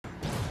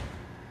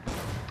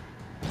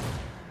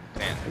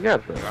Man, I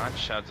got that. Yuan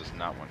Shao does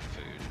not want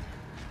food.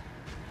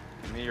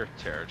 Give me your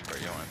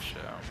territory, Yuan Shao.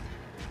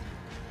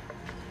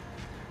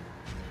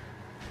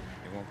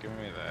 He won't give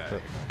me that. He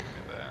won't give me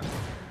that.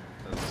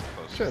 That's the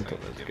closest thing he'll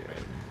give me.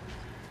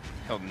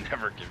 He'll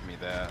never give me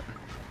that.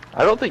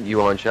 I don't think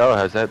Yuan Shao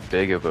has that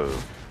big of a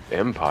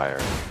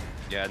empire.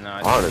 Yeah, no,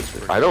 I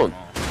honestly, I don't.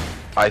 Small.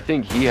 I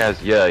think he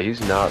has. Yeah, he's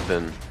not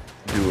been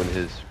doing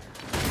his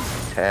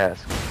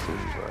tasks. It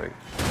seems like.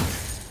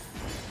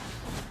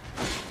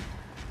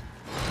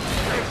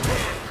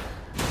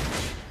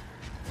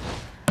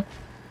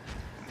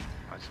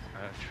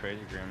 Trade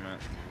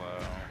agreement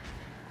low.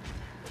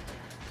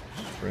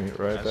 Just bring it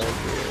right back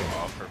here.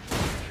 Offer for the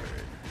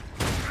trade.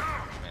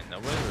 Man,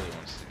 nobody really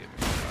wants to give me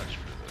much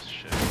for this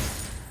shit.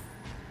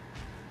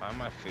 Buy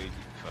my food, you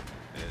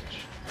fucking bitch.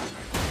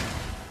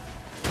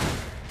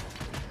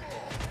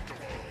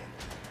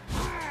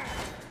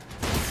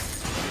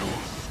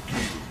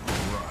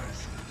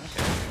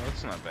 Okay, well,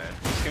 that's not bad.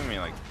 He's giving me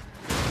like.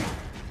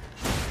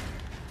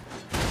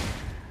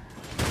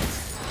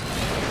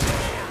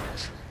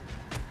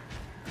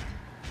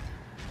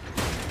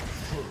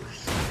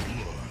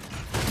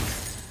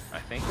 I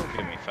think he'll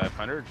give me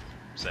 500,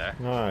 Zach.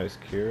 Nice,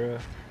 Kira.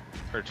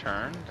 Per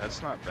turn?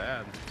 That's not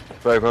bad.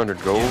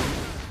 500 gold.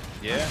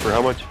 Yeah. For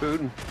how much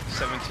food?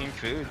 17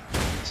 food.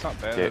 It's not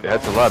bad. Yeah,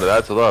 that's a lot of.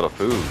 That's a lot of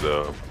food,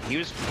 though. He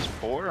was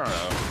poor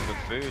with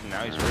food, and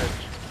now he's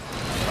rich.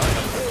 Probably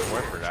doesn't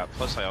work for that.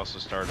 Plus, I also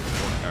started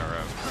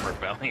a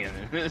rebellion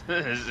in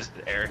this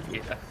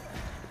area.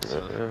 So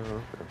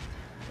Okay.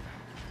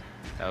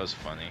 that was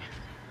funny.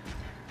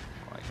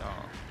 Like,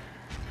 oh,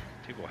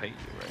 people hate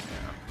you right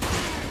now.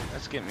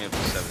 Let's get me up to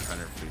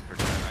 700 food per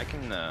turn. I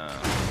can, I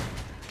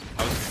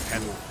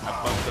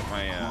bumped up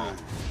my,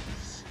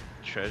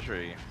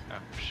 treasury.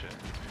 Oh, shit.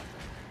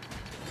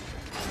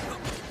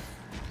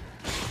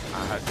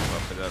 I had to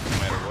bump it up no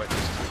matter what,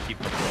 just to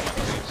keep up with my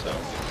food, so.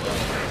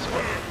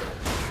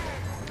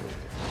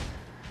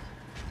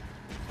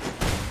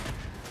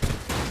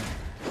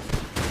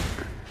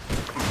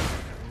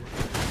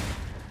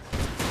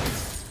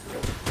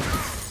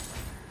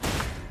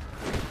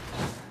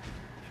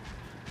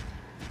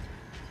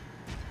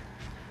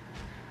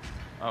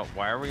 Oh,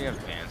 why are we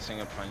advancing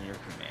upon your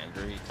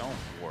commandery? Don't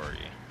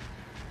worry.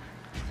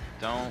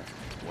 Don't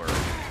worry.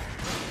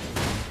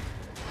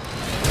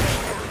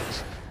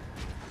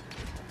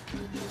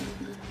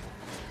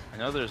 I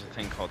know there's a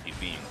thing called you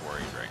being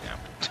worried right now,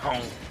 but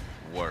don't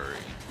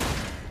worry.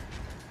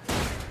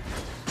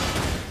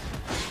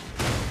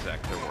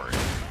 Zach, they're worried.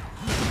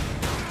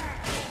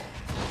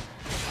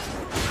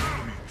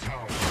 I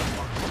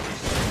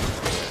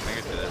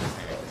can do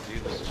everything I can do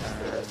this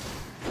turn.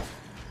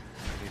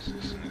 He's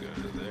just gonna go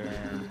to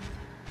there.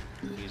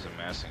 He's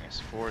amassing his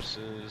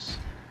forces.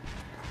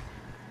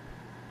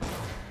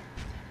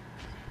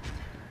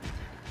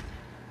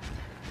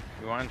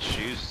 We want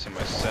shoes to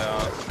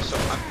myself. So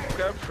I've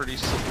got pretty.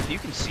 You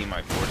can see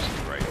my forces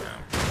right now.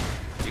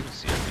 You can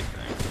see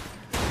everything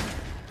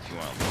if you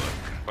want to look.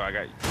 But I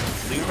got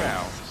Liu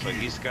Rao, so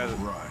he's got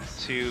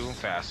 2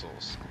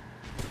 vassals,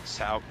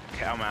 Cao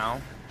Mao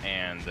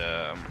and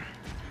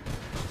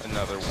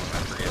another one.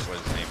 I forget what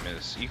his name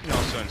is. You can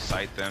also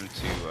incite them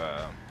to.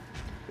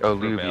 Oh,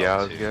 Liu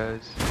Biao's too.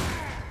 guys.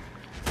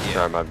 Yeah.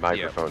 Sorry, my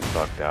microphone's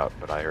fucked out,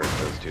 but I heard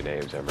those 2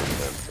 names. I remember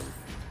them from.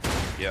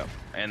 Yep,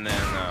 and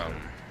then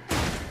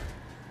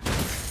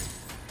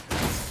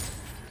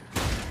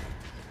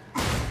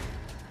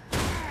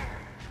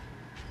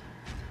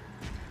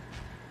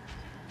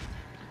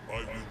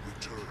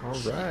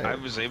Alright.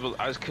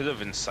 I could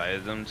have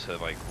incited them to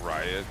like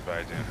riot, but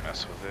I didn't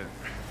mess with it.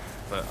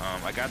 But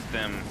I got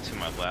them to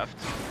my left,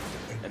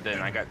 and then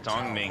I got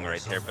Dongming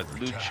right there. But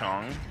Liu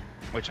Chong,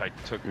 which I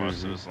took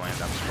most of his land,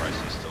 I'm surprised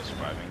he's still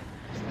surviving.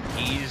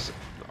 He's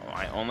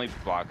my only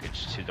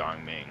blockage to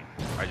Dongming.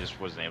 I just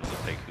wasn't able to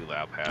take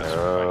Hulao Pass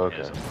or like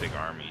his big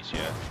armies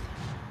yet.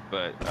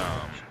 But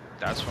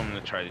that's what I'm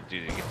gonna try to do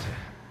to get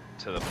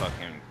to the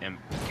fucking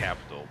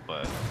capital.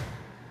 But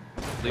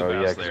Liu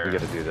Bao's there. we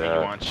gotta do that. And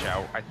Yuan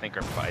Shao, I think,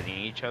 are fighting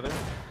each other.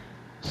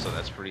 So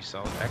that's pretty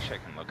solid. Actually, I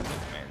can look at the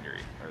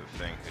commandery, or the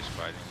thing who's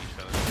fighting each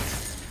other.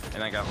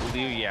 And I got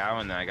Liu Yao,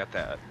 and then I got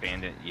that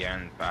bandit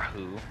Yan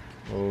Bahu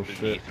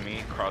beneath me,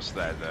 across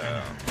that,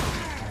 I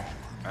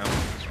don't know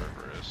what this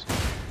river is.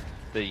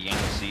 The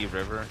Yangtze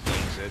River?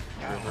 Yangtze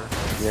River?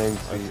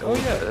 Yangtze. Oh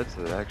yeah, that's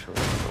the actual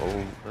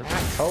old.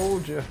 I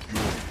told you.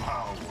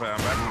 But I'm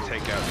about to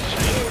take out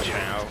Chang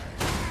Chao,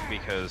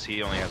 because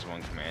he only has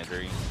 1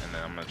 commandery, and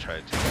then I'm going to try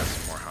to take out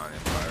some more Han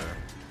Empire.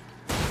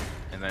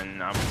 And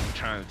then I'm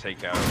trying to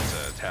take out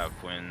Tao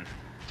Qin,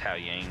 Tao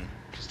Yang,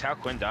 because Tao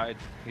Qin died.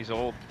 He's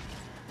old.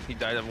 He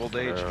died of old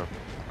age.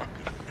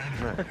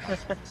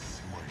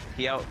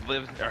 He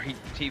outlived, or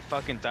he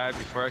fucking died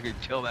before I could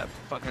kill that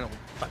fucking old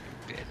fucking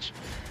bitch.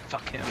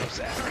 Fuck him,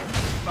 Zach.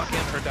 Fuck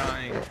him for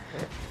dying.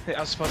 I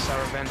was supposed to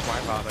revenge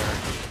my father.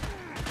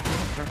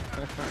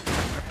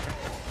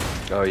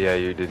 Oh yeah,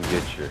 you didn't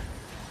get your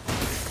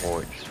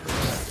points for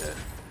that.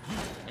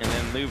 And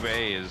then Liu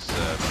Bei is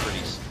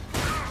pretty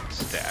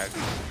stacked.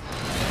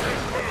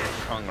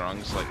 Kong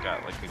Rung's like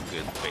got like a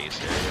good base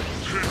area.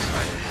 You're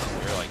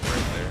like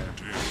right there.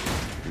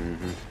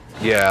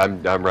 Yeah,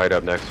 I'm right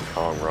up next to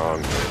Kong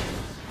Rong.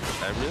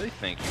 I really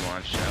think you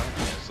want to challenge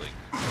as like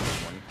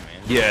one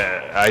command.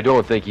 Yeah, I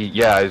don't think he.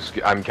 Yeah,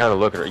 I'm kind of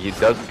looking at. He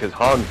doesn't because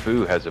Han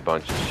Fu has a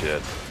bunch of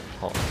shit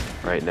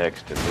right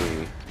next to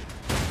me.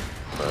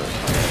 But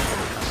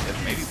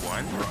Maybe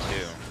one or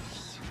two.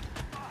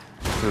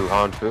 who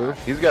Han Fu?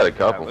 He's got a Yeah,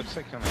 couple. it looks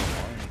like only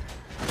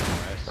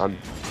one.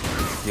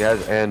 He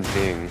has and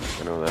Ping.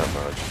 I know that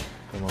much.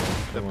 Come on,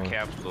 The come on.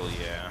 capital,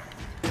 yeah.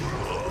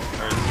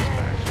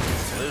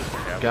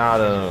 Got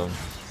him.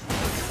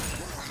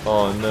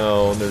 Oh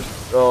no, there's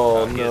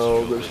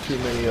there's too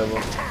many of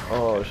them.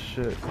 Oh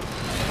shit.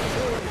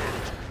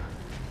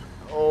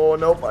 Oh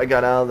nope, I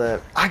got out of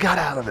that. I got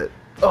out of it.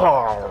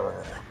 Oh.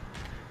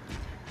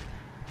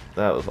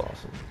 That was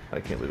awesome.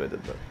 I can't believe I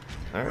did that.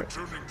 Alright.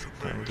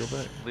 Time to go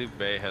back. Liu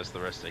Bei has the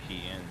rest of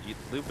He and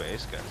Liu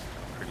Bei's got a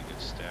pretty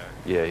good stat.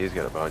 Yeah, he's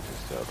got a bunch of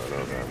stuff. I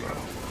know that now.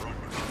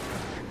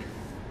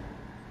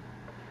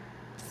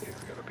 He's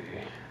gonna be.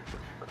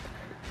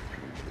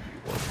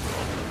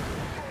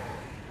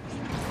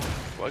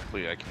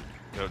 Luckily, I can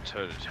go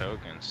toe to toe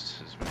against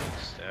his main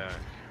stack.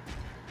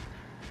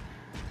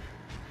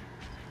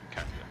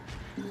 Kinda.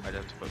 I'd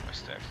have to put my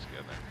stacks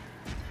together.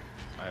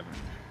 I haven't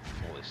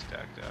fully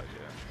stacked out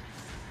yet.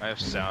 I have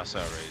South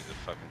out ready to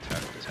fucking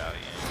tackle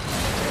Italian.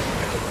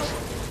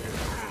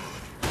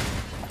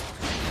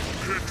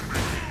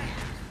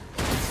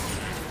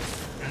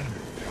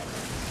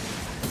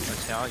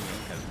 Italian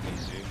has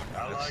Mizu.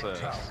 That's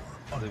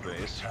Liu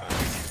Bei's.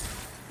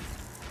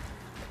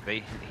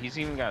 He's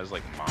even got his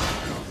like mono.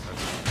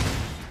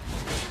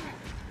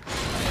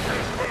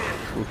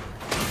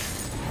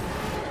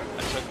 I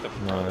took the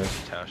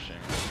Nice.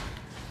 Tashing.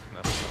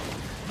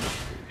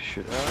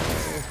 Should I?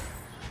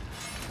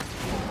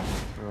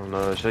 I don't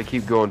know. Should I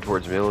keep going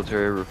towards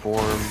military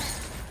reforms?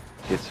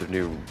 Get some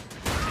new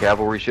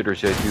cavalry shit, or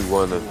should I do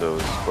one of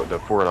those, the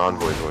foreign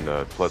envoys on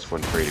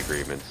 +1 trade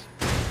agreements?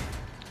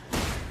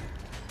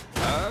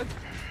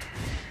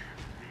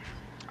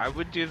 I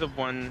would do the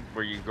one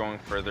where you're going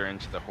further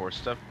into the horse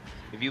stuff.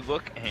 If you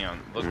look, hang on,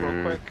 look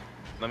real quick.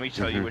 Let me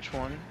tell you which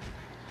one.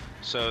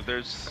 So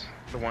there's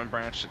the one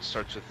branch that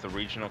starts with the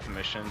regional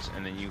commissions,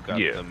 and then you got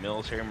the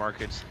military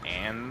markets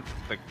and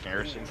the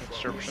garrison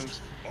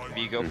conscriptions. If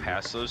you go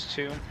past those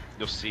two,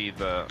 you'll see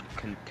the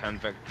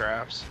convict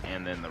drafts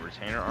and then the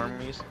retainer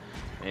armies.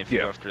 And if you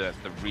go after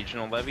that, the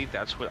regional levy,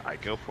 that's what I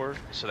go for.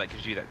 So that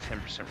gives you that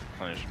 10%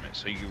 replenishment,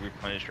 so you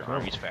replenish your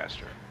armies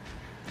faster.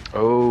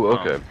 Oh,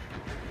 okay.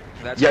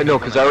 Yeah, no,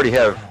 because I already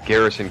have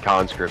garrison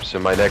conscripts, so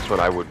my next one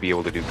I would be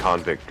able to do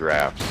convict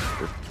drafts.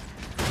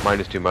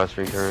 -2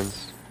 mustering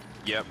turns.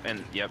 Yep,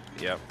 and yep.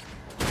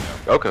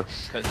 Okay.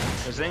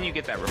 Because then you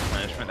get that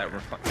replenishment.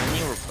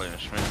 Any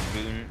replenishment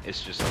boon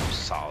is just a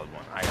solid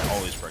one. I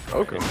always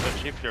recommend it,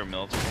 especially if you're a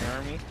military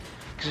army.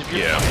 Because if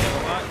you're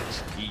fighting a lot,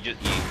 you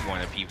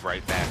want to be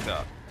right back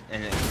up.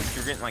 And if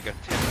you're getting like a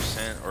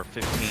 10% or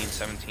 15,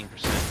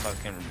 17%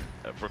 fucking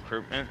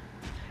recruitment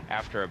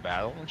after a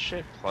battle and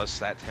shit, plus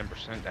that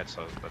 10%, that's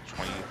a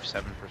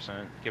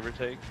 27%, give or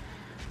take.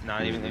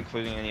 Not even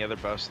including any other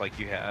buffs like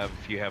you have.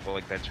 If you have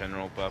like that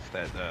general buff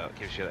that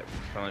gives you that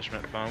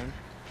replenishment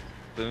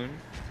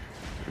boon.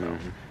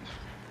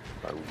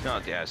 No,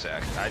 yeah,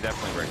 Zach, I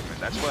definitely recommend.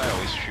 That's what I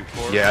always shoot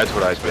for. Yeah, that's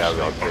what I'll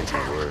take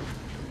you for it.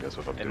 That's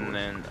what I'm doing. And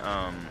then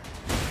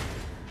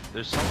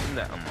there's something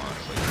that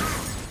unlocks like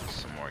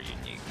some more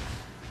unique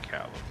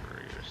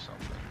cavalry or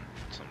something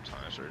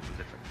sometimes, or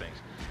different things.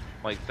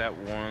 Like that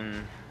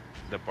one,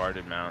 the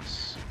barded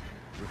mounts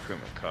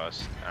recruitment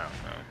cost. I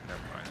don't know.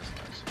 Never mind, it's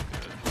not so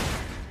good.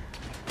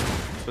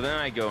 But then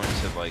I go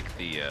into like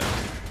the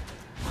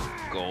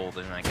gold,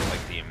 and I get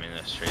like the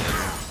administrative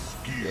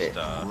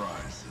stuff.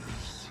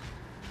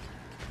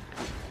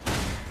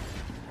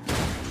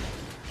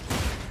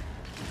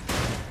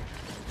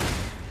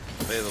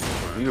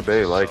 Liu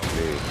Bei likes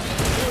me.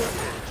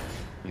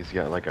 He's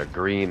got like a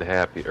green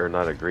happy, or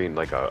not a green,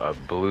 like a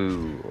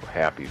blue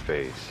happy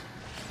face.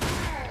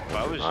 If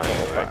I was you,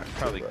 I'd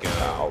probably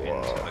go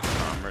into the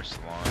commerce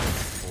line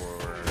for,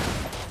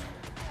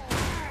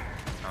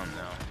 I don't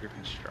know, your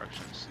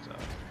construction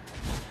stuff.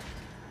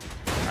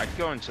 I'd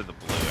go into the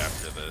blue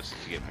after this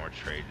to get more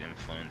trade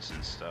influence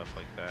and stuff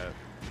like that.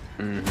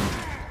 And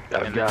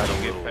then you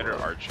get better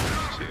archers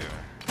too.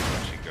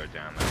 Once you go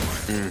down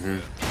that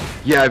line.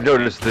 Yeah, I've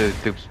noticed the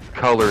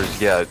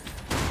colors,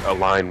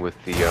 align with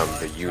the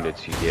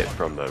units you get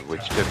from the,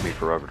 which took me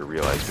forever to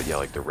realize, but yeah,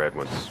 like the red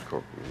ones,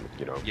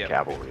 you know,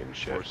 cavalry and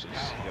shit. Forces,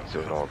 so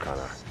it all kind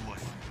of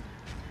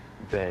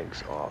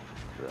banks off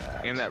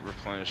that. And that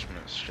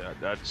replenishment shit,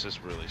 that's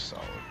just really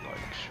solid,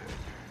 like shit.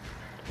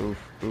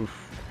 Oof.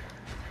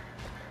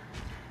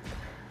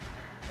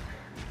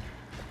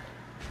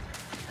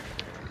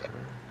 I think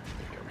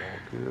I'm all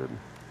good.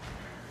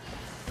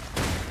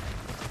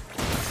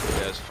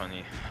 Yeah, it's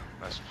funny.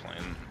 I was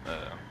playing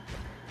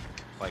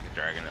like a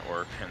dragon at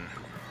work, and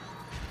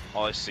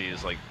all I see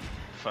is like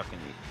fucking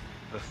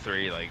the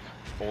 3 like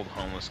old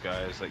homeless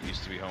guys that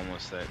used to be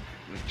homeless that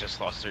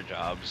just lost their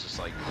jobs, just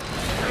like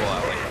pull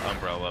out like an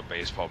umbrella,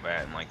 baseball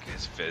bat, and like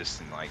his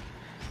fist, and like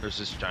there's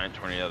this giant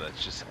tornado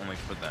that's just only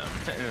for them.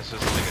 And it's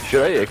just like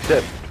should I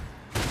accept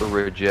or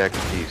reject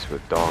peace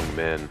with Dong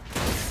Men?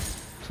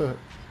 You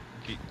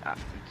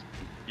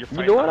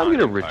know what? I'm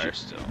gonna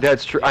reject.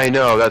 That's true. I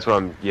know. That's what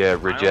I'm. Yeah,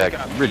 reject.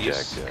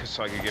 Reject. Yeah.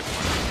 So I can get.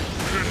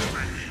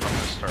 I'm gonna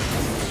start.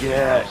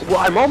 Yeah. Well,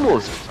 I'm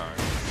almost.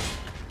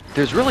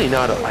 There's really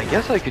not a. I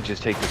guess I could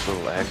just take this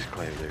little axe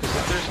claim. There's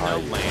no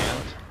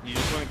land. You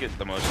just want to get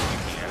the most you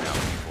can out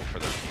of people for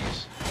their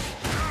peace.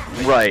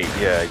 Right.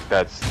 Yeah.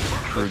 That's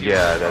true.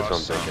 Yeah. That's what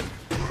I'm thinking.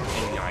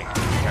 And like,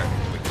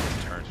 quick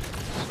turns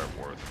start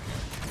war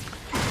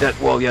with them.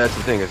 Well, yeah. That's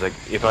the thing. Is like,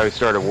 if I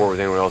start a war with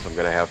anyone else, I'm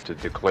gonna have to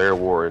declare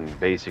war and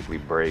basically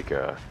break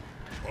a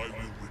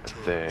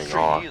thing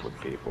off with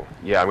people.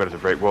 Yeah, I'm gonna have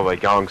to break. Well,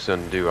 like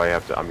Gongsun do,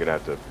 I'm gonna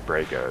have to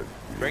break a.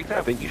 Break that.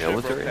 I think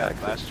military that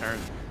last turn.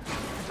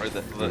 Or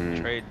the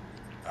trade,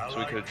 so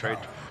we could have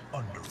traded.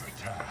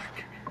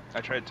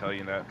 I tried to tell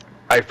you that.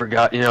 I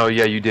forgot. You know,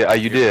 yeah, you did.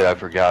 You did. I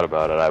forgot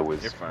about it. I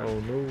was. You're fine. Oh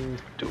no.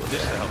 Doing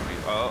this to help you.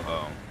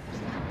 Oh.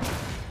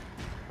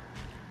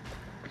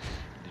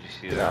 Did you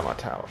see Get that? out of my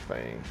tower,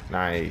 Feng.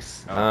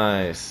 Nice. Oh.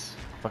 Nice.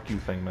 Fuck you,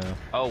 Feng man.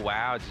 Oh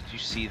wow! Did you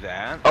see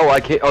that? Oh, I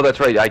can. Oh,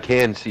 that's right. I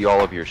can see all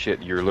of your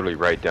shit. You're literally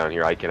right down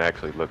here. I can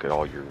actually look at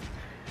all your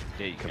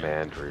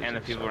command trees. And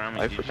the people around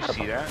me. I Did you forgot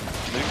see about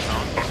that? Luke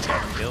Chong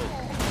got killed.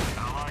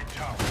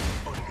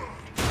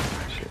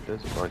 Shit,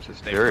 there's a bunch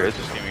of. They There is.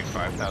 just gave me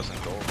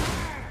 5,000 gold.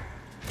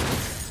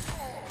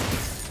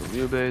 The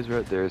Liu Bei's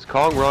right there. Is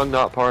Kong Rung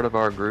not part of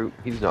our group?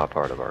 He's not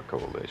part of our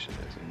coalition,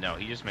 is he? No,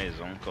 he just made his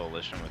own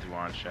coalition with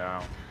Yuan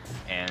Shao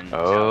and.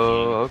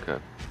 Oh, okay.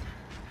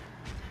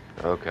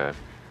 Okay.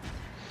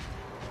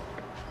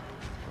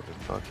 What the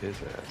fuck is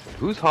that?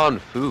 Who's Han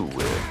Fu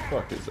with?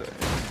 Fuck is that?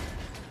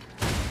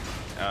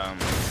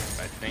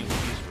 I think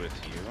he's with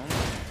you.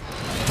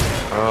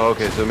 Oh,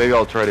 okay. So maybe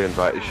I'll try to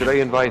invite. Should I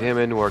invite him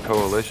into our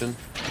coalition?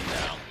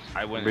 No,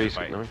 I wouldn't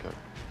invite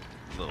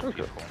little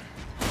people.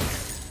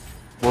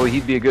 Well,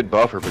 he'd be a good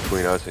buffer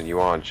between us and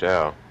Yuan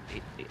Shao.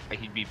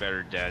 He'd be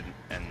better dead,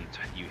 and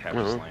you have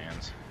his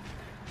lands.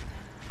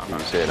 You're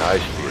saying I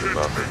should be the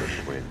buffer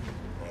between.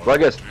 Well, I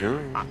guess.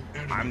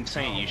 I'm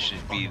saying you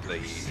should be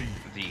the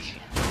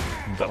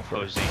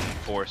opposing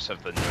force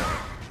of the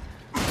North.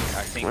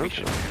 I think we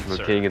should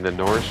the king of the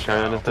North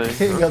kind of thing.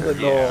 King of the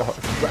Yeah.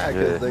 North. Zack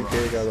is the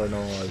king of the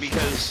North.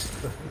 Because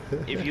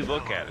if you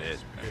look at it,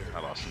 I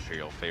lost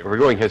Imperial favor. If we're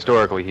going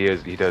historically,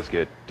 he does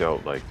get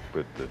dealt like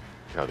with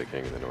how the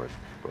king of the North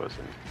was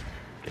in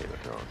Game of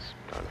Thrones,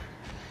 kind of.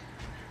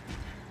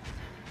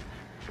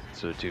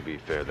 So to be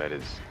fair, that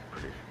is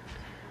pretty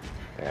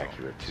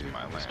accurate to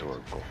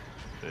historical.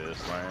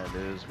 This land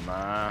is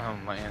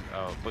my land.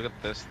 Oh, look at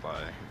this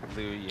guy,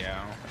 Liu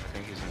Yao. I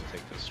think he's gonna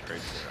take this straight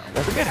down.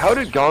 I forget, how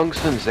did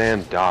Gongsun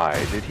Zan die?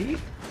 Did he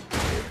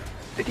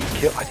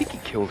kill? I think he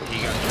killed him.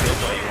 He got killed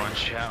by Yuan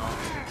Shao.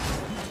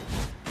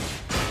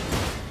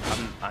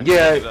 I'm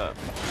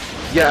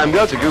Yeah, I'm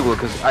about to Google it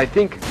because I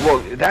think, well,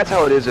 that's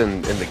how it is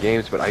in the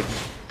games, but I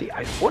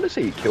want to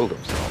say he killed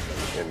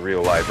himself in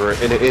real life or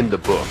in the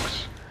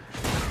books.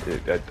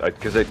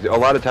 Because a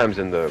lot of times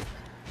in the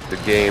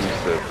games,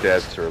 the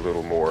deaths are a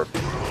little more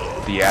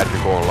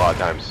theatrical, and a lot of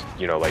times,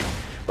 you know, like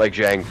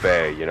Zhang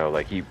Fei, you know,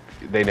 like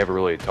they never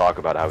really talk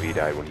about how he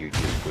died when they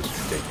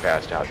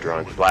passed out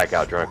drunk,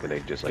 blackout drunk, and they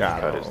just like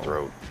cut his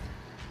throat.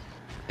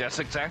 That's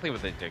exactly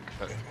what they did.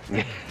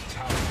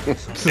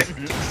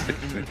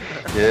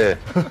 Yeah.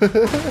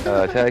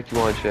 Attack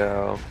Yuan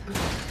Shao.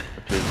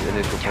 His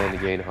initial plan to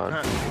gain Han.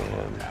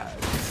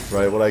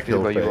 Right, what I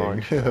killed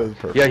Feng.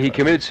 Yeah, he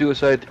committed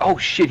suicide. Oh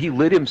shit, he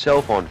lit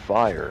himself on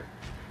fire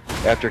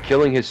after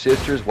killing his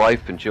sisters,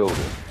 wife, and children.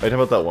 Are you talking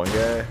about that one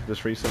guy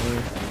just recently?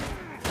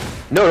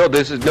 No,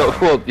 this is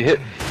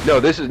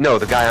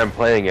the guy I'm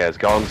playing as,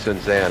 Gongsun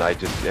Zan.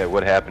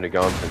 What happened to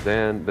Gongsun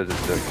Zan? But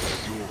it's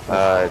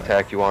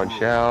attack Yuan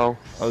Shao.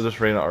 I was just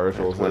reading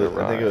articles. I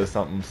think it was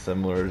something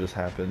similar just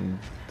happened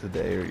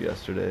today or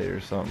yesterday or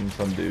something.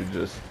 Some dude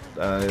just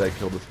he like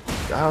killed this.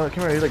 I can't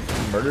remember. He like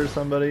murdered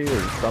somebody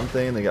or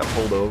something. They got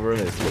pulled over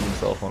and they lit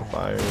himself on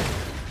fire.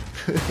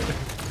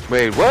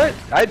 Wait, what?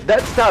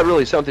 That's not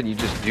really something you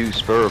just do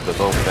spur of the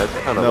moment. That's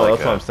kind of no, that's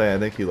what I'm saying. I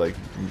think he like,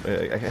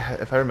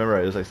 if I remember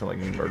right, it was like something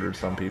like he murdered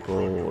some people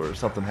or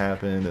something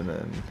happened and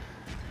then,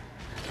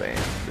 bam,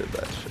 did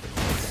that shit.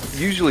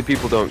 Usually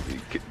people don't.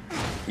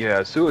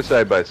 Yeah,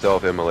 suicide by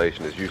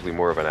self-immolation is usually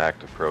more of an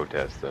act of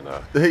protest than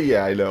a.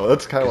 Yeah, I know.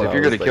 That's kind of. If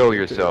you're gonna kill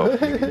yourself,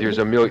 there's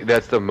a million.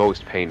 That's the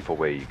most painful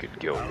way you could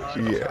kill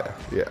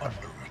yourself. Yeah.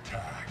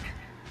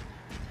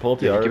 Pull up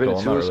the article.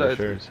 I'm not really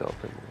sure.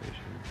 Self-immolation.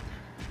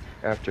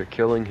 After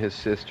killing his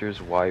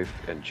sister's wife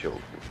and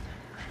children.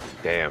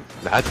 Damn,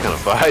 that's kind of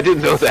fun. I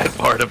didn't know that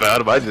part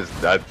about him. I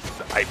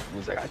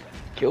was like, I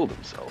killed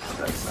himself.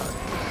 That's not.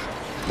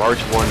 March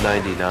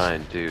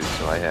 199, dude.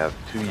 So I have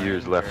 2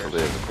 years left to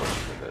live according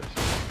to this.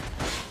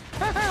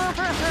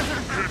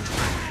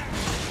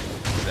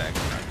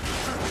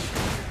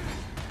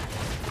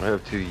 I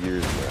have 2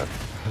 years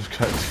left. I've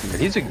got 2. And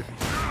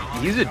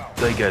he's a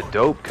like a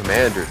dope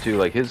commander too.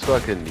 Like he's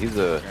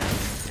a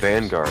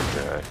Vanguard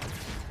guy.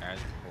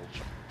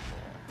 Agricultural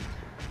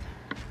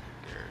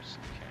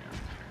garrison camp.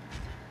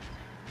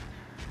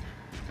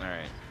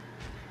 Alright.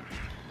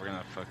 We're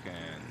gonna fucking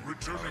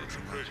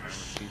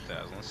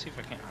 2,000. Let's see if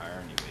I can't hire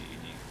anybody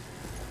unique.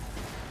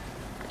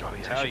 Oh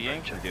yeah, Tell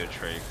Yang can do a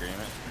trade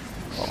agreement.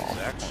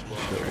 Zach wants to do a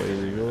Wait trade a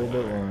agreement. little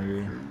bit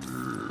longer.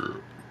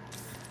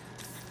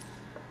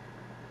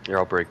 Here,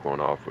 I'll break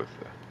one off with.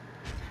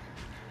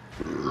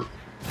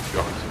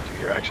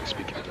 Here, actually,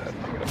 speaking of that,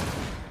 I'm gonna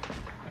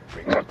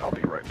bring that. I'll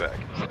be right back.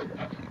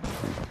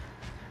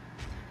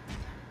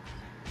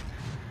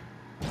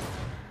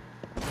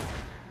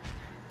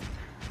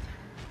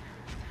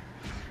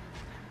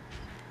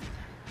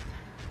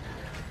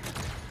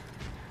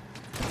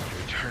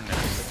 Return now.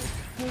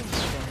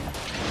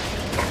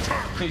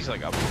 He's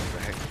like, I'll be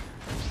back.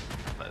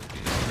 That'd be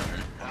his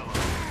turn.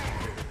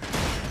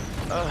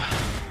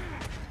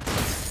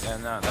 Yeah,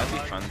 no, that'd be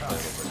fun to play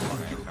with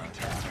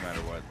no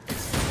matter what.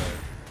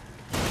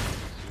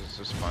 It's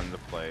just fun to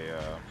play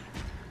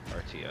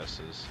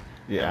RTSs.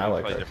 Yeah, and I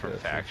like play RTSs different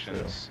too.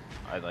 factions.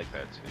 I like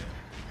that too.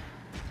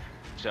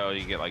 So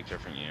you get like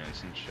different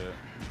units and shit.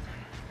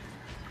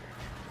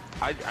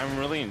 I'm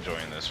really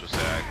enjoying this with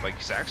Zach.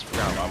 Like Zach's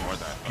got a lot more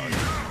than I thought.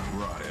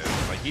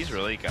 Yeah, like he's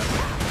really got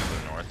like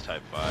the North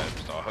type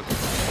vibes, dog.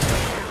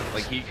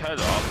 Like he cut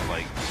off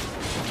like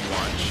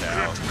Yuan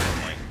Shao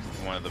from like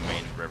one of the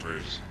main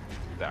rivers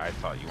that I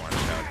thought Yuan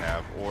Shao would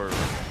have, or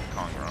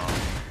Kongrong.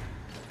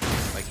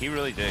 Like he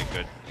really did a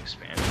good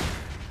expansion.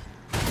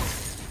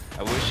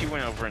 I wish he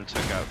went over and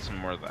took out some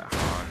more of that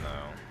Han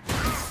though.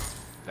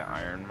 The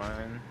Iron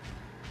Mine.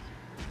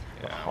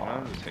 Yeah, I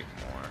want him to take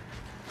more.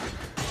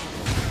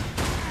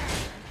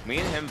 Me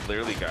and him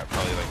literally got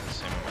probably like the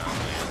same amount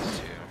of lands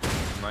too.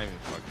 I'm not even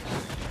fucking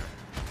kidding you.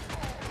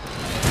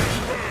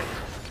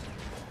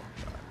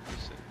 4, 5,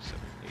 6, 7,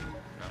 8, 9,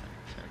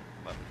 10,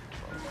 11,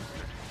 12,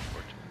 13,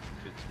 14,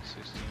 15,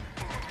 16.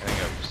 I think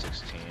up to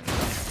 16.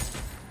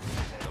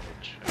 Double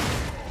check.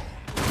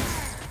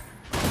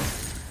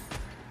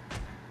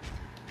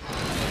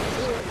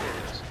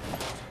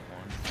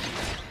 1,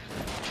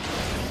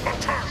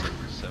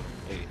 6, 7,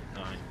 8,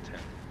 9, 10,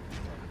 11,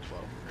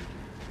 12, 13.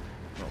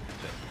 No,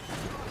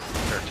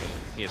 13.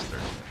 He has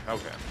 13.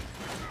 Okay.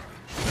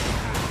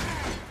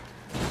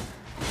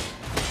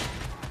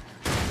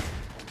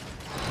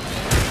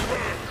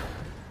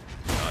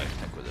 Oh, I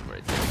think with him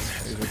right there.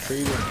 He's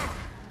retreating.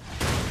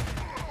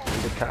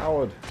 He's a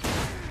coward.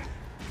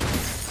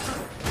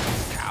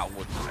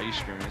 Coward. Are you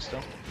screaming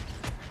still?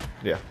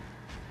 Yeah.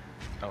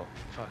 Oh,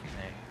 fucking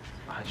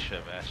A. I should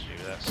have asked you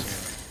that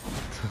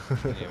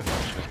sooner. Yeah,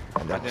 I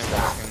I never didn't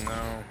stopped. fucking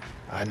know.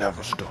 I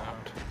never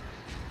stopped.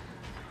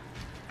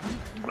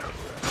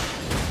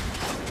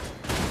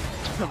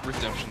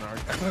 Redemption arc.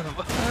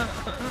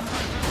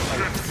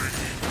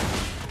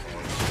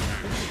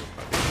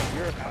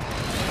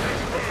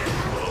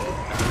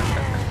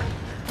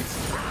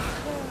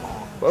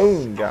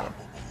 Boom, got him.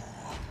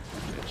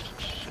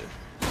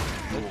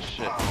 Good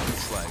shit.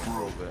 It's like a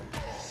little bit.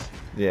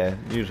 Yeah,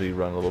 usually you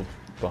run a little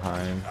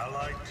behind.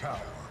 Allied tower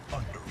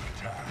under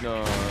attack.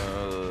 No,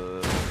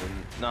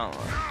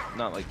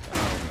 not like, I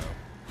don't know.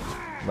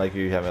 Like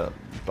you haven't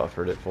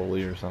buffered it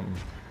fully or something.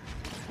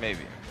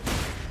 Maybe.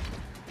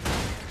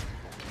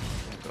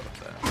 We'll go with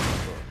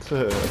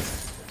that.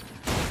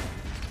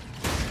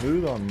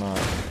 Smooth on mine.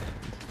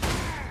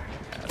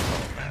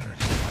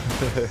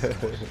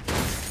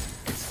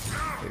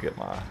 To get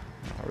my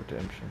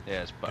redemption.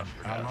 Yeah, it's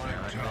buffered out now.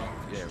 Allied tower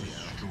Yeah, we know.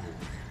 destroyed.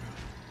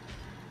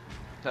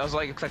 I was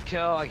like, it's a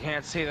kill. I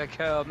can't see the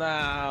kill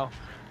now.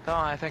 No,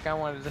 I think I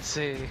wanted to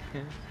see.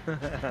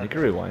 You can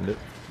rewind it.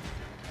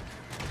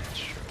 That's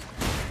true.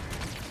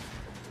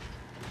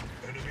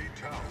 Enemy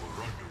tower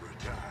under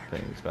attack.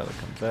 Thing's about to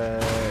come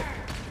back.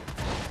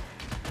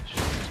 Shit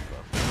is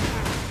buffered.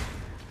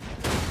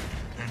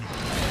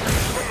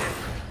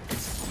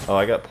 Oh,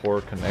 I got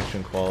poor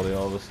connection quality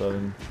all of a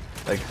sudden.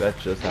 Like that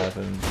just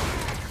happened.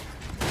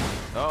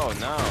 Oh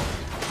no!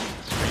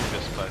 Stream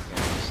just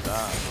fucking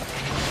stopped.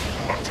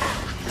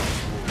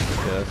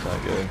 Yeah, that's not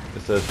good.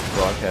 It says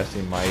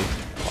broadcasting mic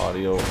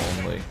audio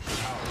only.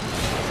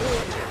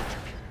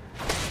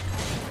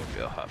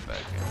 Maybe I'll hop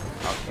back in.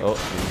 I'll keep Oh,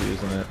 he's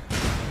using it.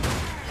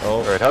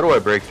 Oh, Alright, how do I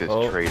break this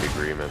Oh. trade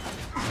agreement?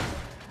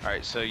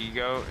 Alright, so you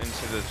go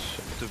into the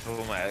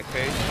diplomatic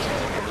page,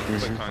 and you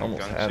click on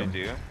Almost guns had to him.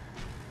 do.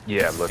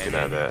 Yeah, I'm looking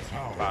at that.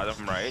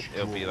 Bottom right,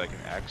 it'll be like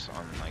an X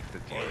on like the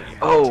deal. you have.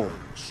 Oh,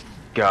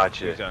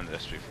 gotcha. You've done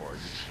this before, you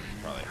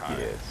should probably hide.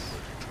 Yes.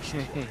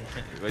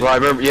 But Well, I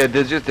remember. Yeah,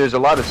 there's a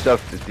lot of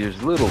stuff.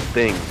 There's little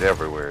things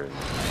everywhere.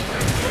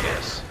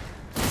 Yes.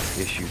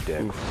 Issue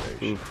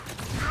declaration.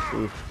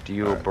 oof.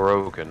 Deal Alright.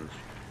 broken.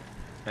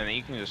 And then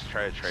you can just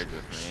try to trade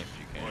with me if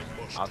you can.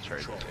 I'll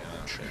trade with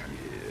you.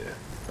 Yeah.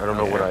 I don't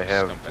know what I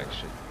have. Scumbag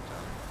shit.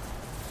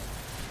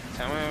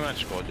 Tell me how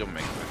much gold you'll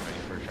make with me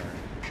for a turn.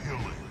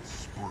 Killing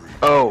spree.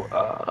 Oh,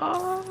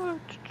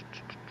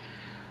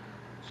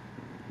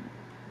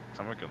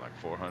 I'm gonna get like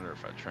 400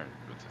 if I train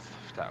with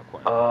the Tao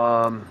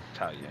Quan.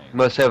 Tao Yang.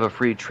 Must have a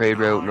free trade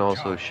route and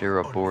also share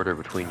a border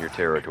between your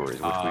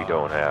territories, which we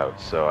don't have,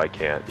 so I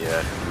can't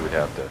yet. You would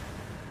have to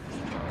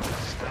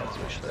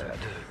establish that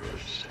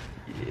first.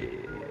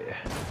 Yeah.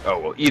 Oh,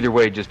 well, either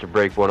way, just to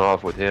break one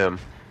off with him.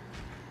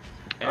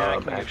 And I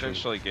can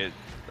eventually get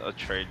a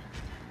trade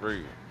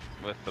route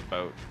with the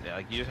boat. Yeah,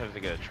 like you just have to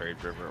get a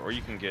trade river, or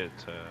you can get.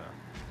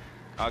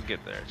 I'll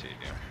get there to you.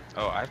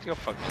 Oh, I have to go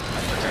fucking.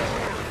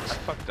 I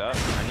fucked up.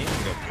 I need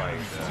to go fight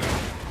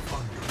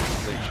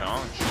Li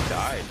Chong. He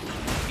died.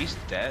 He's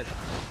dead.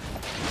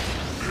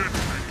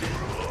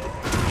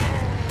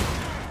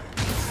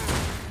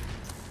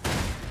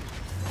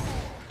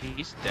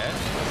 He's dead.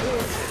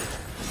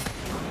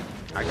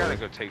 I gotta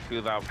go take Hu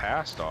Lao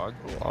Pass, dog.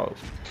 Oh,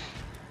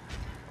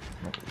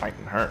 I'm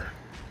fighting her.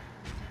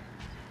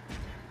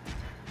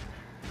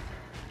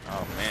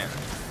 Oh man.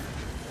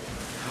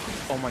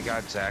 Oh my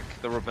god, Zach.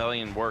 The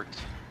rebellion worked.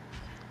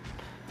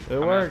 It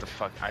worked.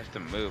 I have to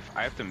move.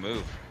 I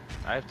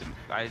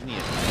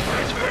need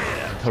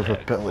The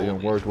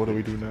rebellion worked. What do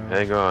we do now?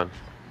 Hang on.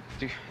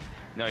 Dude,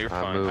 no, you're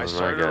I'm fine. moving, I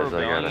started my guys,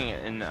 rebelling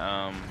in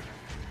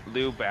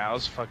Liu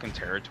Bao's fucking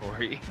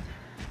territory,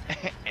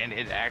 and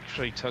it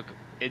actually took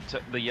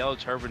the Yellow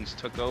Turbans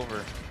took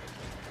over.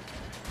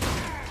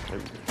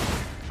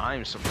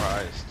 I'm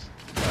surprised.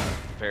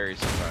 Very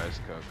surprised,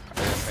 Cook. I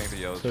didn't think the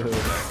Yellow Turbans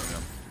had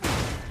them.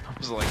 I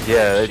was like,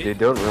 Yeah, oh, they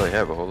don't really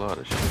have a whole lot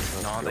of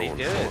shit. No, they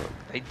did it.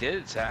 They did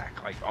it,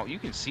 Zach. Like, oh, you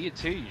can see it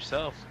too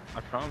yourself.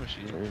 I promise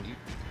you.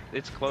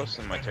 It's close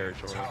in my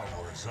territory.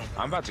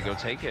 I'm about to go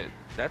take it.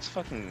 That's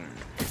fucking.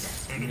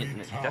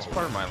 That's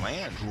part of my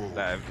land.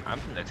 That I'm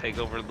gonna take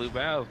over Liu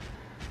Bao.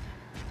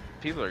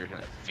 People are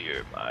gonna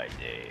fear my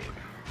name.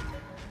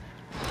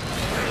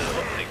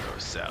 They go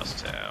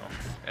South Town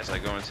as I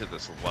go into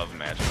this love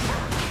magic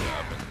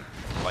shop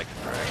and like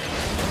a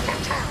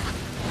dragon.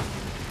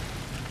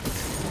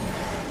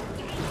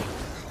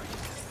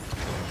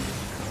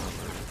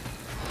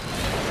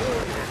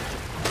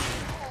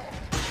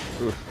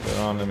 Oof, get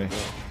on to me.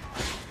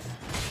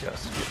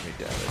 Just get me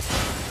down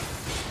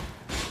it.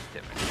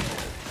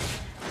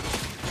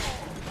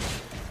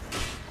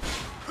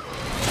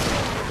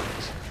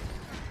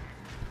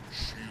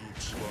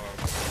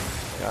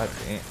 God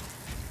damn.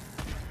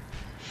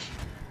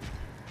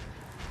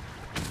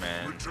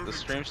 Man, the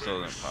stream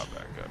still didn't pop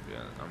back up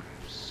yet. I'm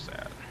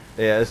sad.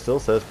 Yeah, it still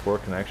says poor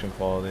connection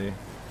quality.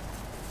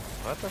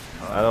 What the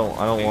fuck? I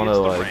don't Maybe want to it's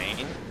the like.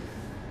 rain?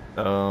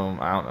 I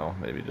don't know.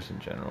 Maybe just in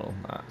general,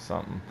 not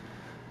something.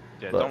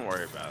 Yeah, But don't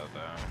worry about it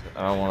though.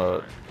 I don't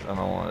want to. I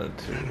don't want it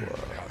to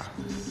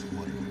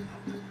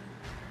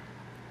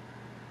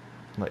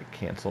like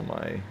cancel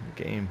my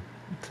game.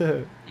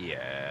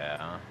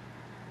 Yeah.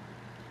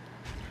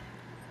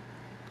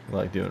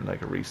 Like doing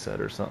like a reset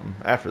or something.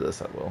 After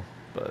this, I will.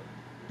 But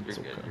You're it's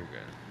good. okay. You're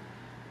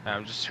good.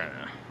 I'm just trying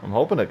to. I'm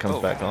hoping it comes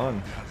Oh. back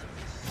on.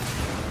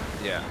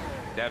 Yeah,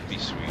 that'd be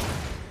sweet.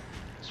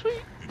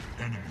 Sweet.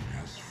 The enemy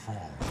has fallen.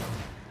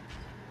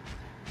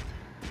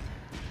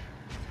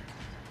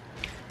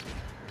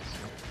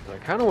 I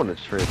kind of want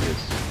to trade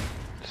this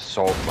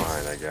salt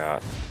mine I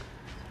got.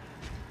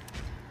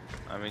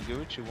 I mean, do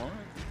what you want.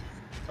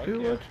 Fuck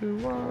Do yeah. what you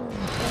want.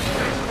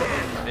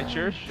 It's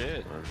your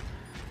shit.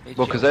 It's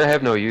Well, because your- I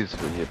have no use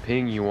when you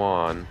ping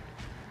Yuan,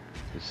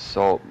 the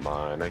salt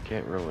mine, I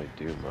can't really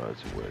do much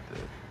with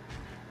it.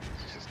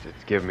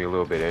 It's giving me a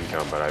little bit of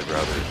income, but I'd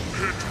rather.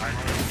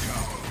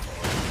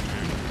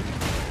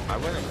 I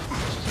wouldn't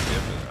just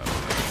give it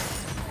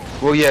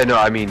up. Well, yeah, no,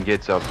 I mean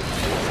gets up.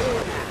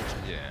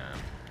 Yeah.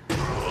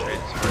 Trade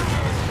for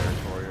another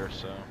territory or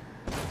so.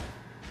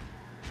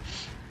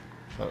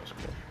 That was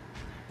cool.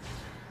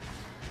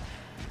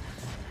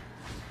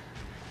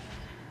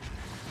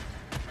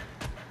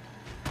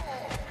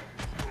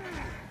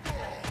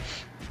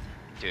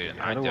 Dude,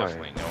 How I do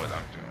definitely know what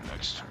I'm doing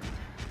next turn.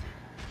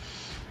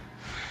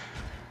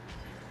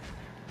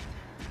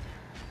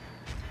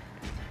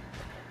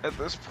 At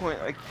this point,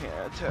 I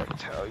can't attack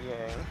Tao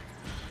Yang.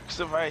 Because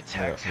if I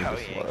attack Yeah, Tao we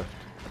just Yang,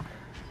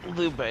 left.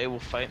 Liu Bei will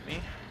fight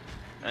me.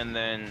 And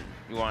then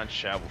Yuan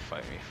Sha will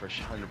fight me for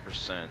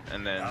 100%.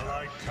 And then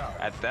Allied tower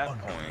at that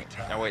under point,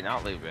 attack. no wait,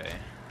 not Liu Bei.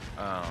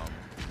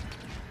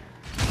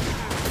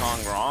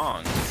 Kong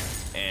Rong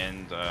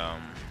and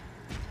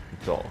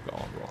It's all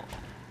gone wrong.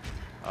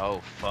 oh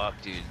fuck,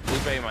 dude, Liu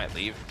Bei might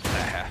leave if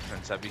that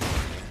happens. That'd be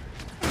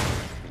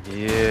funny.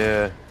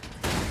 Yeah.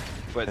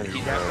 But he'd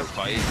have to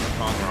fight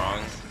Kong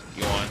Rong,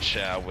 Yuan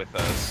Sha with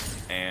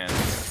us, and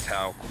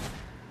Tao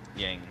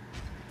Yang.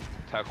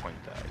 Tao Quan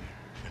died.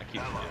 I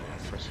keep forgetting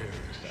for some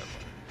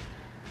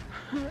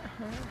reason.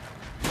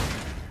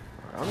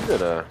 I'm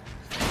gonna.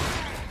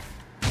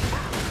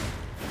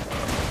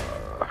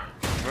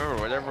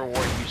 Remember, whatever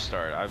war you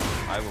start,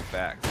 I will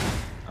back.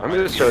 I'm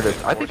gonna start it.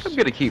 I think I'm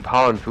gonna keep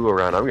Han Fu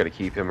around. I'm gonna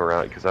keep him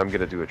around because I'm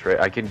gonna do a trade.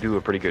 I can do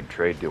a pretty good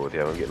trade deal with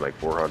him. I'm getting like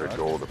 400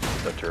 gold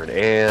a turn,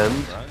 and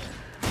Right?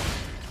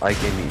 I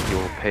can. He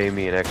will pay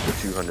me an extra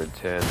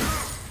 210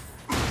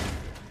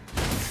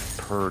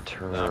 per I'll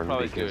turn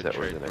probably do because a that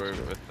was trade the next for it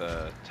one. with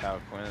Tao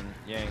Quinn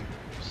Yang.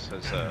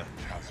 Says I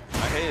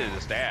hated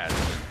his dad,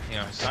 but you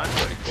know his son's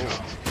pretty cool.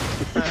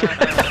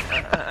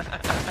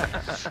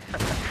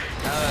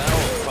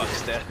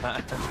 Fuck's dad.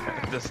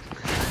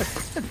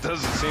 It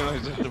doesn't seem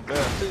like such a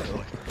bad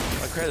deal.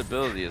 My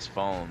credibility has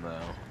fallen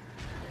though.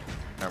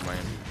 Or my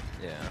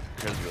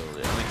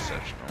credibility, I'm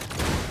exceptional.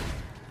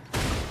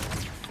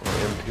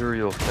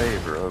 Imperial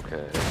favor,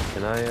 okay.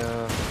 Can I,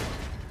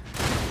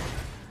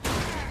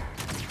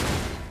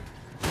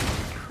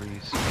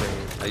 increase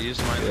favor? I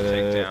used mine to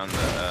take down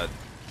the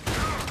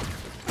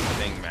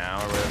Feng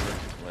Mao or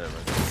whatever.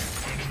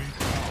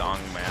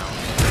 Dong Mao.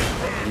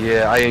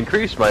 Yeah, I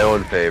increased my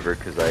own favor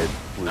because I was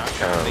Not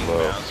kind of counting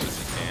low. Mao so he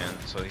can,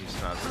 so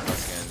he's not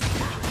fucking,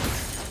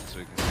 so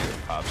we can see the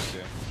pops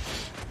too.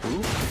 Who?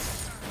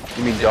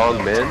 You mean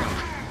Dong Min?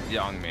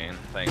 Young man,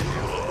 thank you.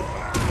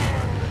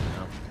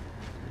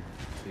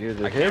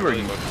 Either I him can't or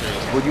really you. look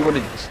through Would you want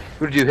to?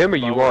 Would you do him or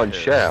you Lower want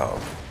his. Shao?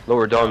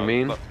 Lower Dong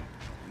Min?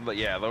 But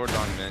yeah, lower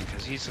Dong Min,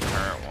 because he's the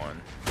current one.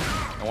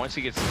 And once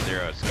he gets to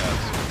 0, it's got to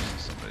switch to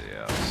somebody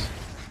else.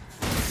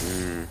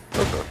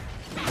 Okay.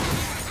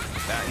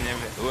 That and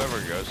if whoever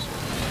goes,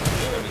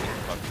 then we can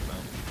fuck with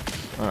them.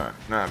 Alright,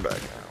 now I'm back out.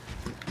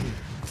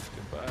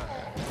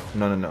 Goodbye.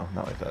 No,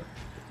 not like that.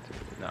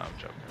 No, I'm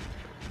joking.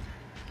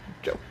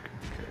 Joke.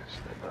 Okay, so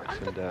that knocks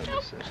him down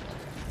to 6.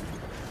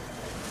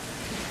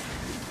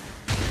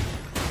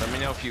 Let me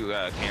know if you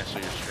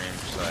cancel your stream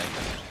so I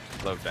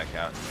can load back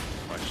out and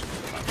watch it.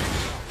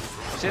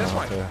 See, that's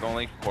my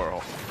only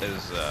quarrel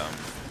is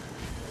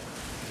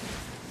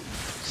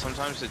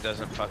sometimes it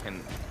doesn't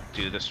fucking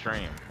do the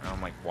stream. And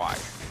I'm like, why?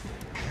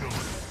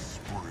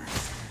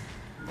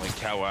 Like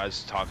how I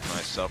was talking to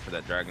myself for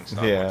that Dragon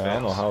Star. Yeah, I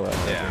don't know how that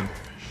happened.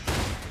 Yeah.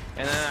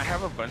 And then I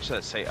have a bunch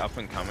that say up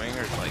and coming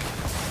or like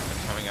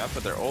coming up,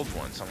 but they're old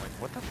ones. I'm like,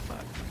 what the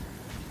fuck?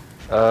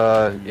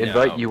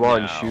 Invite you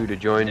on Shu to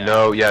join?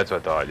 No, yeah, that's what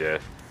I thought, yeah.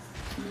 It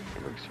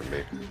works for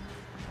me.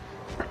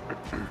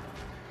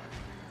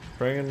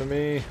 Bring him to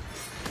me.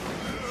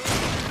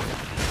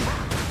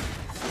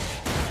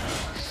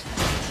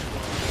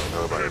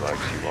 Nobody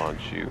likes you on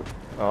Shu.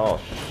 Oh,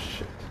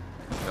 shit.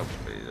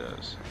 Nobody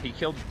does. He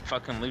killed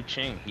fucking Liu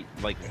Qing. He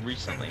like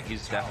recently.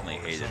 He's definitely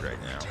hated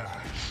right now.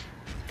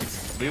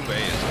 Liu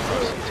Bei is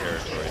crossing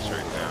territories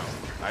right now.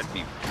 I'd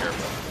be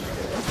careful.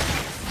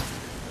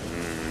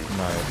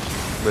 Nice.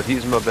 But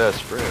he's my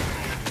best friend.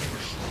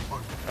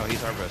 Oh,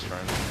 he's our best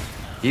friend.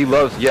 He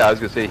loves, yeah, I was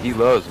gonna say, he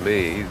loves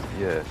me. He's,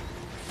 yeah.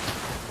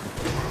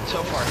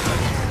 So far,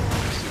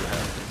 let's see what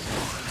happens.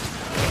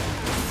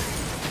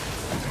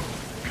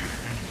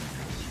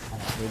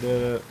 We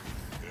did it.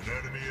 An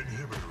enemy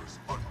inhibitor is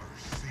under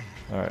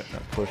siege. Alright,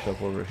 now push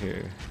up over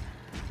here.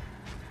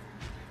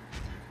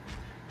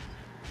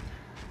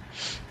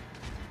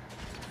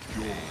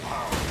 Your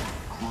power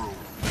grows.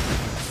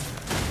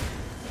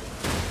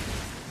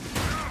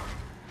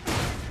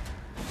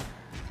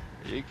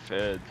 Yeek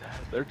Fed,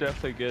 they're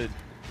definitely good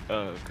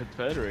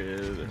confederated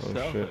in the Oh,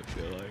 south, shit. I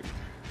feel like.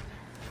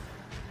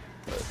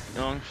 But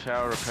Yong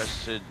Shao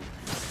requested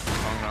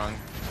Hong Rong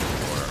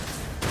for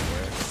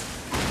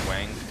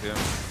Wang too.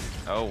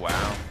 Oh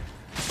wow.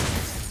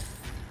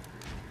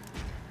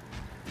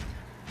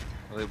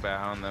 Liu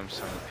Bao and them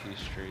signed a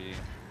peace treaty.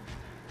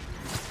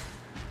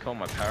 Kill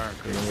my power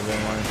increase.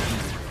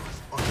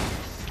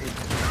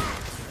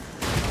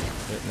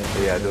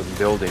 Yeah, those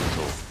buildings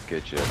will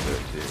get you up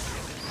there too.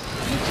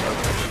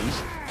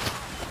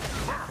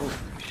 Holy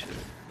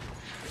shit.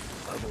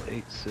 Level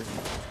 8 city.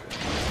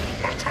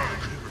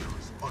 Inhibitor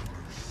is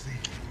under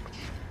siege.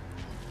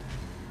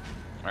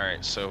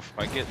 Alright, so if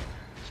I get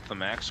the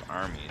max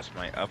armies,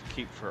 my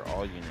upkeep for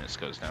all units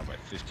goes down by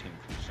 15%.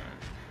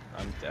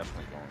 I'm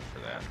definitely going for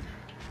that.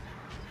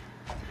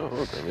 Oh,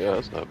 okay, yeah,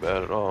 that's not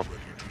bad at all.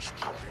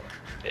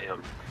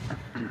 Damn.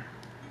 And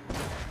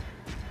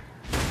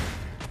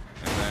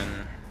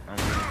then I'm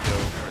gonna go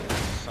for the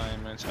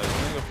assignments. I was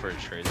gonna go for a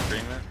trade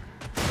agreement.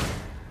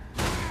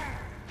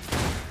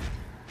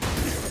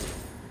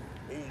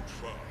 Old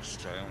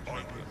trust. I don't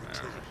think it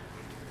matters.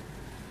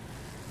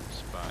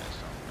 Spies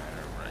don't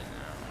matter right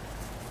now.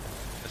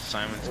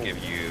 Assignments give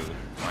you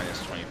minus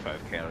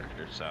 25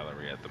 character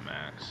salary at the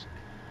max.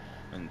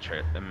 And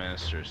the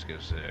ministers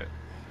gives it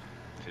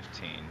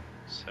 15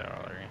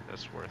 salary.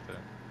 That's worth it.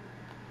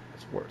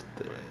 It's worth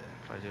it.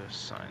 If I do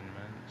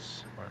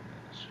assignments or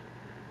ministers,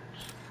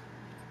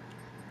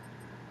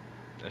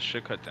 that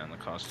should cut down the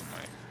cost of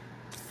my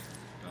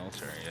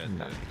military. Yeah,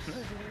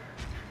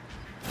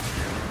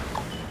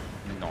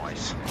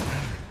 nice.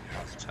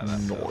 That's how that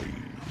feels.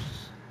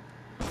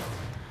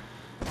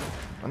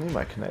 I need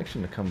my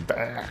connection to come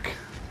back.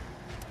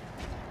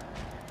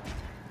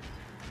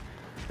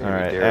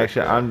 Alright,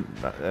 actually,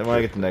 when I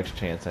get the next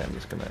chance, I'm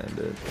just gonna end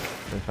it.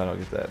 If I don't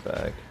get that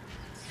back.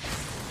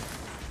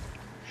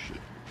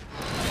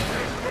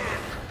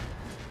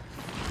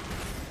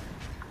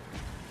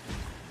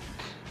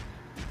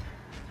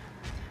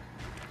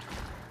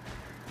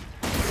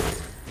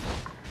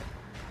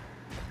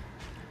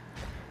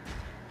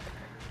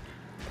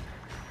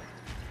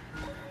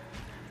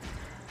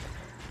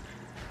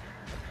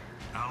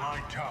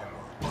 Allied tower.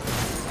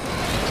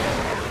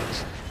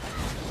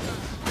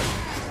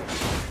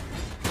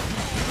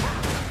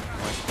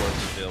 My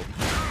core's built.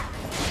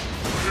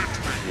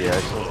 Yeah,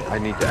 I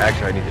need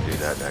to do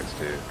that next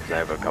too, because I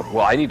have a couple.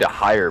 Well, I need to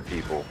hire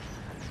people,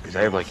 because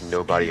I have like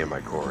nobody in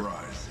my core.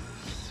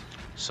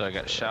 So I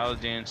got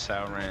Shaolin,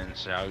 Sauron,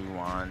 Xiao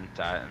Yuan,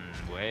 Datan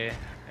Wei,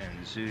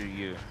 and Zhu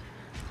Yu,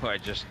 who I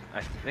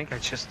think I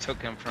just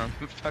took him from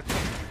fucking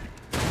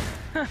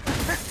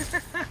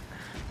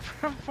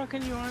from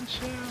fucking Yuan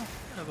Shao.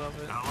 I love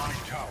it.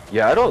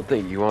 Yeah, I don't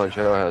think Yuan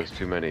Shao has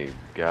too many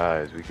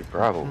guys. We could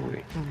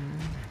probably.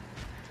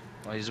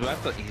 Well,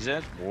 he's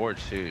at war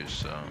too,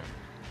 so.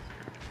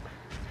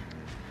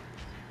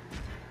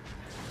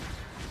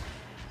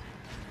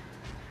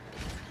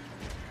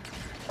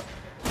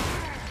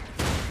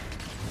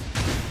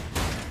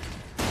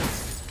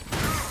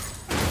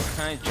 What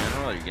kind of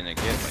general are you gonna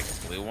get? Like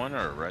a blue one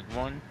or a red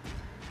one?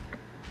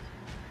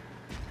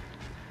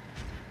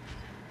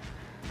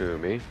 Who,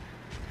 me?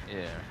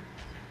 Yeah.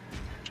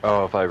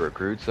 Oh, if I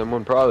recruit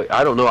someone, probably.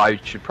 I don't know. I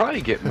should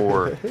probably get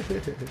more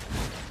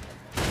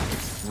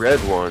red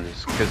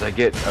ones, because I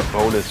get a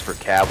bonus for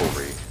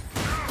cavalry.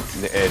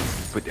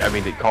 But I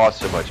mean, it costs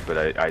so much, but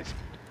I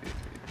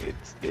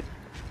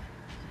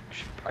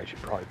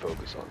should probably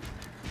focus on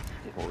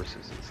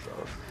horses and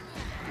stuff.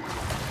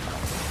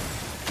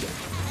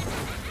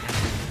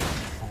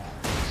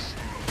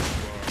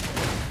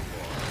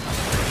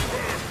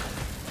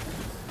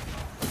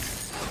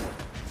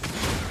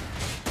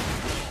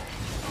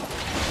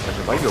 I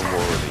might go more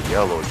with the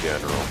yellow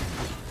general.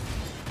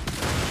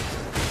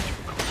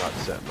 Not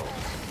sentinel.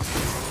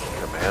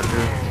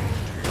 Commander.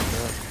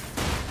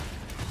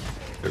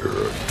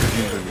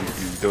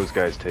 Usually those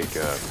guys take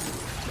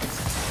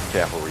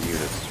cavalry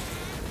units.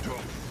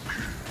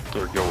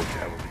 Or go with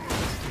cavalry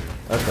units too.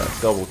 That's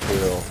a double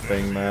kill.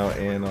 Feng Mao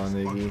and on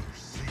Iggy.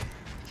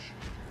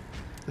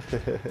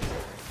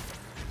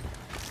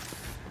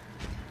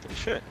 You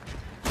should.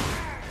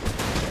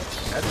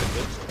 That's a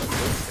good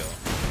kill.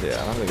 Yeah,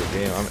 I'm having a good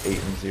game. I'm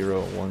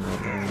 8-0-1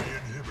 right now.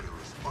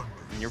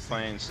 And you're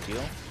playing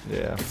steel?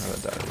 Yeah, I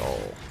haven't died at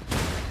all.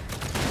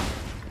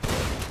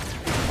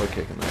 We're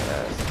kicking that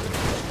ass.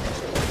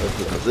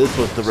 This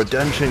was the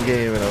redemption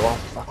game, and I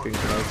lost fucking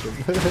connection.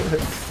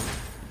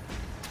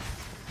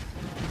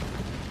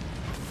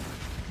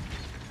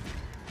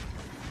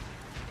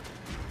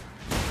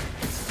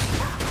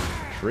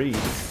 Tree.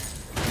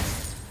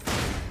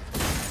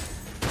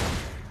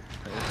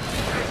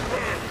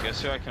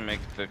 Guess who I can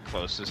make the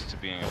closest to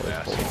being a Hold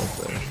bastard? on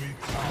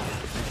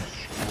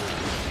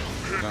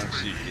a Don't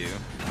you do?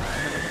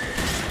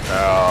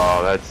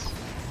 Oh, that's...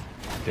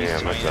 He's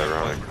Damn, that's 20,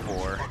 ironic.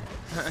 4.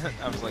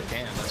 I was like,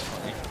 damn, that's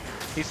funny.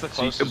 He's the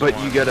closest But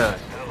one. you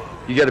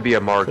gotta be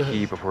a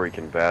marquee before you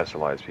can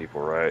vassalize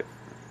people, right?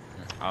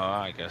 Oh,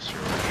 I guess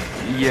you're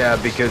right. Yeah,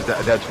 because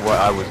that's what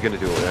I was gonna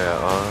do.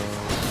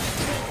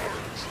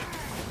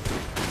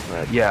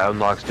 Yeah,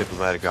 unlocks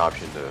diplomatic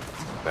option to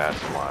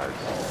vassalize.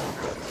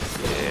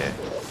 Yeah,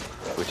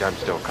 which I'm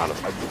still kind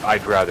of.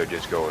 I'd rather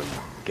just go and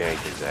gank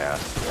his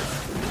ass.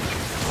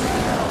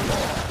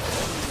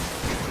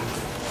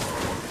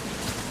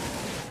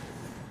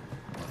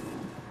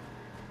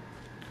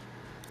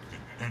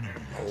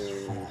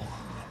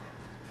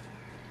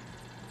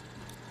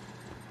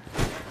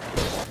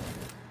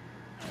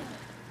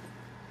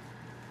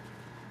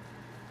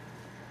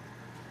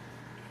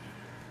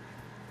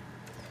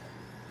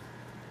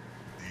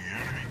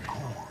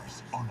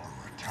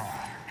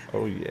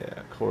 Oh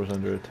yeah, core's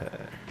under attack.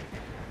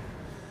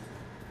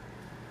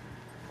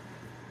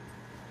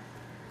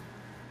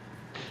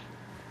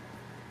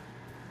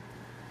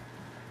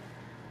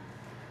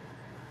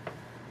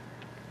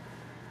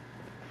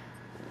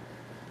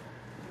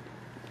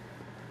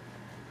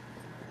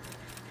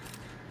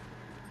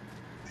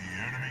 The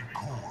enemy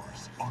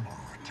core's under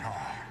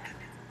attack.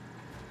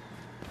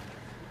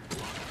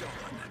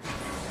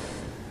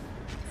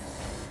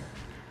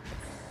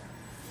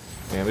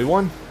 And we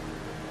won!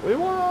 We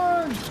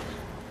won!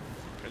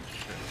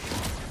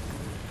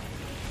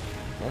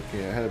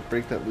 Okay, I had to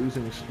break that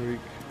losing streak.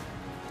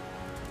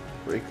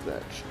 Break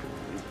that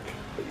streak.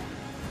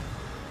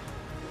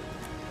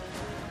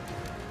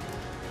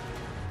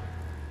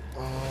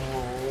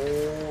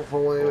 Oh, if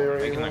only we were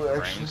Making able a to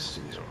grain actually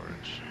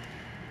storage.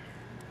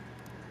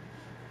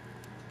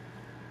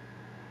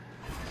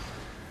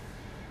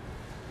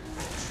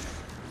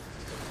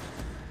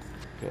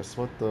 Guess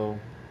what though?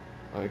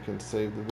 I can save the